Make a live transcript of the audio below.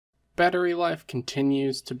Battery life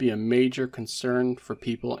continues to be a major concern for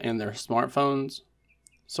people and their smartphones.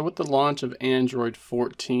 So with the launch of Android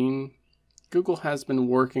 14, Google has been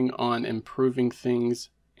working on improving things,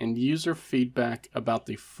 and user feedback about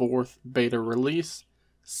the fourth beta release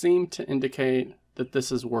seemed to indicate that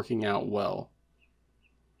this is working out well.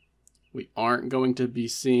 We aren't going to be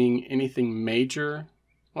seeing anything major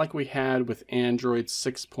like we had with Android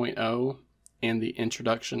 6.0 and the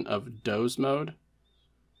introduction of Doze Mode.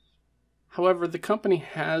 However, the company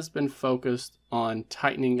has been focused on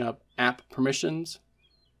tightening up app permissions,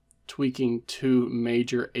 tweaking two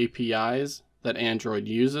major APIs that Android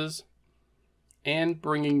uses, and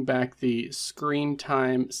bringing back the screen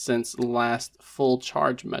time since last full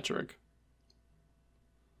charge metric.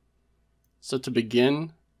 So to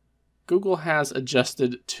begin, Google has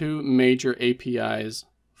adjusted two major APIs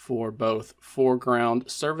for both foreground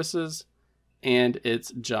services and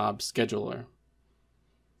its job scheduler.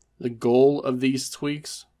 The goal of these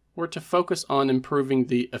tweaks were to focus on improving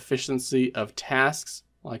the efficiency of tasks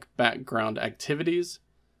like background activities,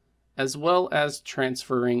 as well as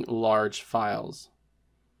transferring large files.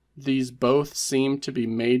 These both seem to be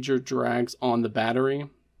major drags on the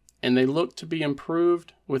battery, and they look to be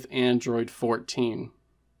improved with Android 14.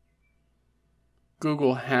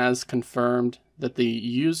 Google has confirmed that the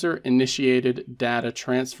user-initiated data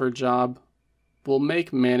transfer job will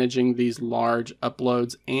make managing these large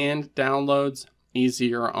uploads and downloads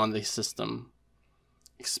easier on the system,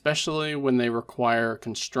 especially when they require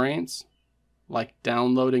constraints like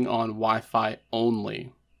downloading on Wi-Fi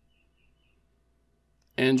only.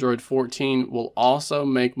 Android 14 will also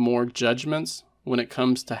make more judgments when it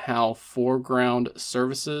comes to how foreground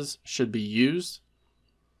services should be used,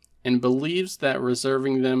 and believes that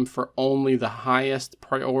reserving them for only the highest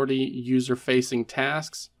priority user-facing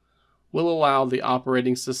tasks will allow the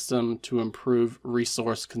operating system to improve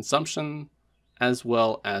resource consumption as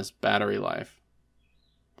well as battery life.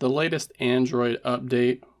 The latest Android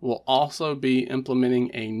update will also be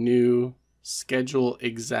implementing a new schedule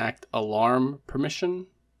exact alarm permission.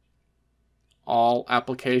 All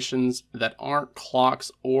applications that aren't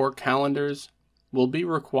clocks or calendars will be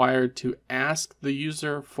required to ask the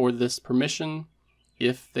user for this permission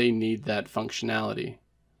if they need that functionality.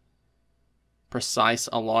 Precise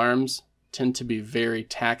alarms tend to be very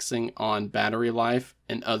taxing on battery life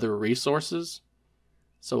and other resources,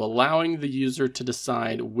 so allowing the user to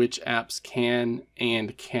decide which apps can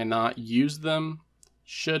and cannot use them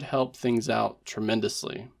should help things out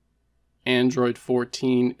tremendously. Android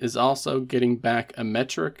 14 is also getting back a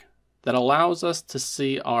metric that allows us to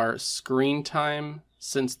see our screen time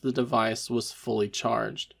since the device was fully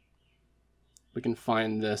charged. We can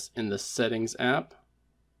find this in the Settings app,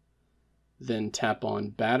 then tap on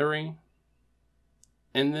Battery,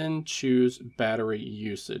 and then choose Battery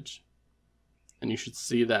Usage. And you should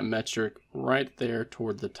see that metric right there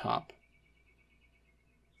toward the top.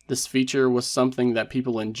 This feature was something that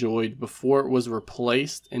people enjoyed before it was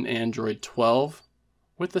replaced in Android 12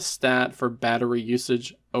 with a stat for battery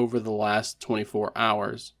usage over the last 24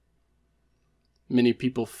 hours. Many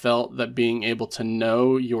people felt that being able to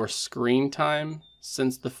know your screen time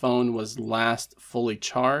since the phone was last fully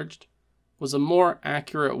charged was a more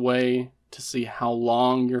accurate way to see how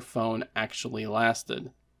long your phone actually lasted.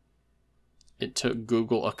 It took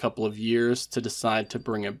Google a couple of years to decide to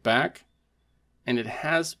bring it back, and it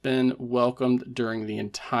has been welcomed during the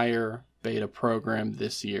entire beta program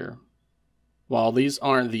this year. While these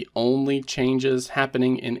aren't the only changes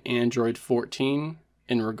happening in Android 14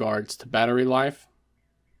 in regards to battery life,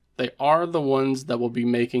 they are the ones that will be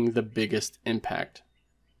making the biggest impact.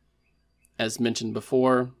 As mentioned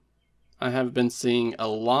before, I have been seeing a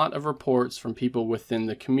lot of reports from people within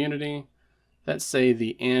the community that say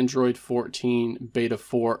the Android 14 Beta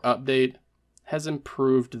 4 update has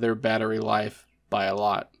improved their battery life by a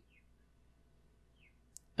lot.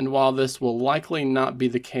 And while this will likely not be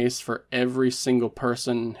the case for every single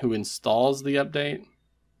person who installs the update,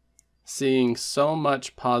 seeing so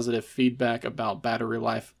much positive feedback about battery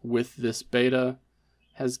life with this beta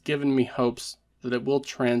has given me hopes that it will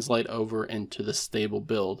translate over into the stable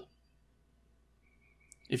build.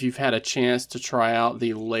 If you've had a chance to try out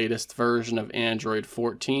the latest version of Android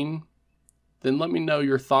 14, then let me know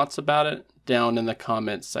your thoughts about it down in the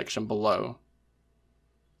comments section below.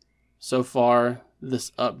 So far,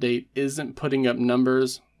 this update isn't putting up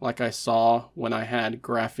numbers like I saw when I had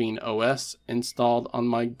Graphene OS installed on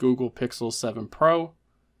my Google Pixel 7 Pro,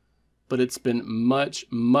 but it's been much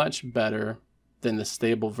better than the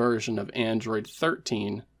stable version of Android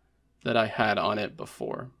 13 that I had on it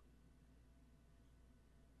before.